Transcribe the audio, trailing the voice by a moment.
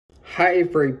Hi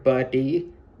everybody,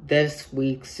 this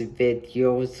week's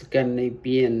video is gonna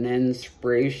be an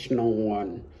inspirational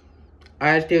one.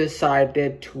 I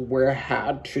decided to wear a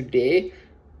hat today.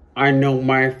 I know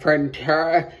my friend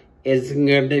Tara isn't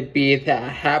gonna be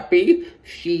that happy.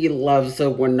 She loves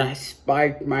it when I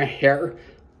spike my hair.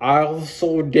 I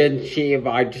also did shave,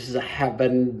 I just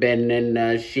haven't been in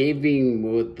a shaving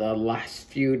mood the last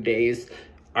few days.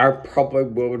 I probably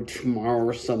will tomorrow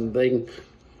or something.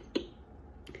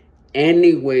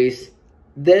 Anyways,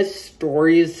 this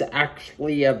story is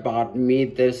actually about me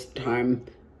this time.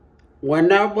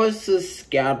 When I was a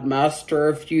Scoutmaster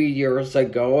a few years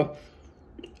ago,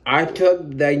 I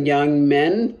took the young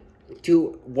men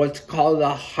to what's called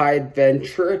a high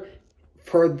adventure.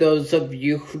 For those of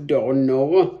you who don't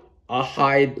know, a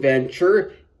high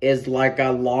adventure is like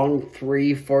a long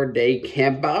 3-4 day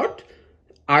camp out.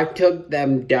 I took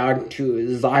them down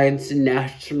to Zion's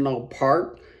National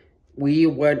Park. We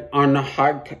went on a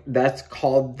hike that's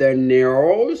called the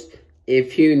Narrows.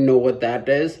 If you know what that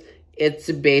is,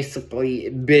 it's basically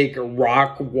big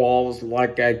rock walls,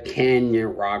 like a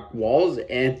canyon rock walls,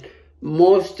 and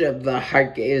most of the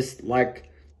hike is like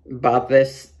about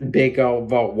this big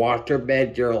of a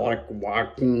waterbed. You're like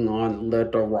walking on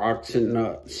little rocks in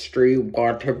a street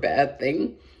waterbed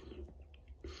thing.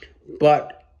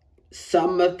 But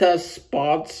some of the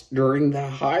spots during the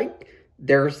hike,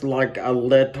 there's like a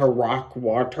little rock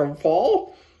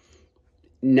waterfall.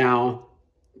 Now,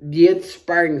 the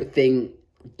inspiring thing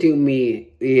to me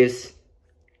is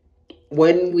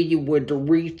when we would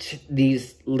reach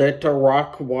these little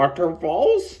rock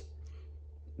waterfalls,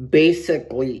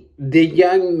 basically the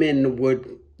young men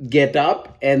would get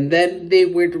up and then they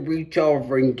would reach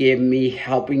over and give me a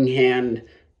helping hand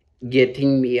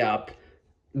getting me up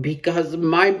because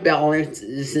my balance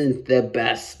isn't the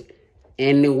best.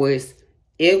 Anyways,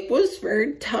 it was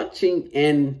very touching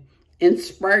and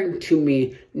inspiring to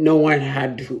me. No one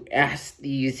had to ask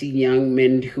these young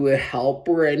men to help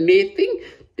or anything.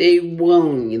 They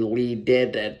willingly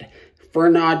did it for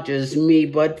not just me,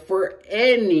 but for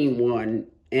anyone.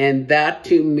 And that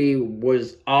to me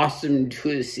was awesome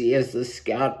to see as a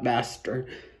Scoutmaster.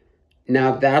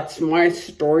 Now that's my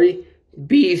story.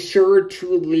 Be sure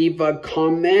to leave a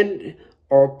comment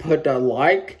or put a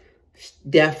like.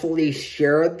 Definitely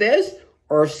share this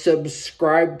or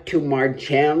subscribe to my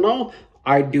channel.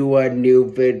 I do a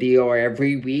new video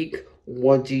every week.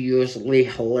 One's usually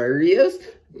hilarious,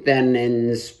 then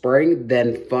inspiring,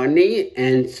 then funny,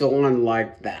 and so on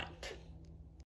like that.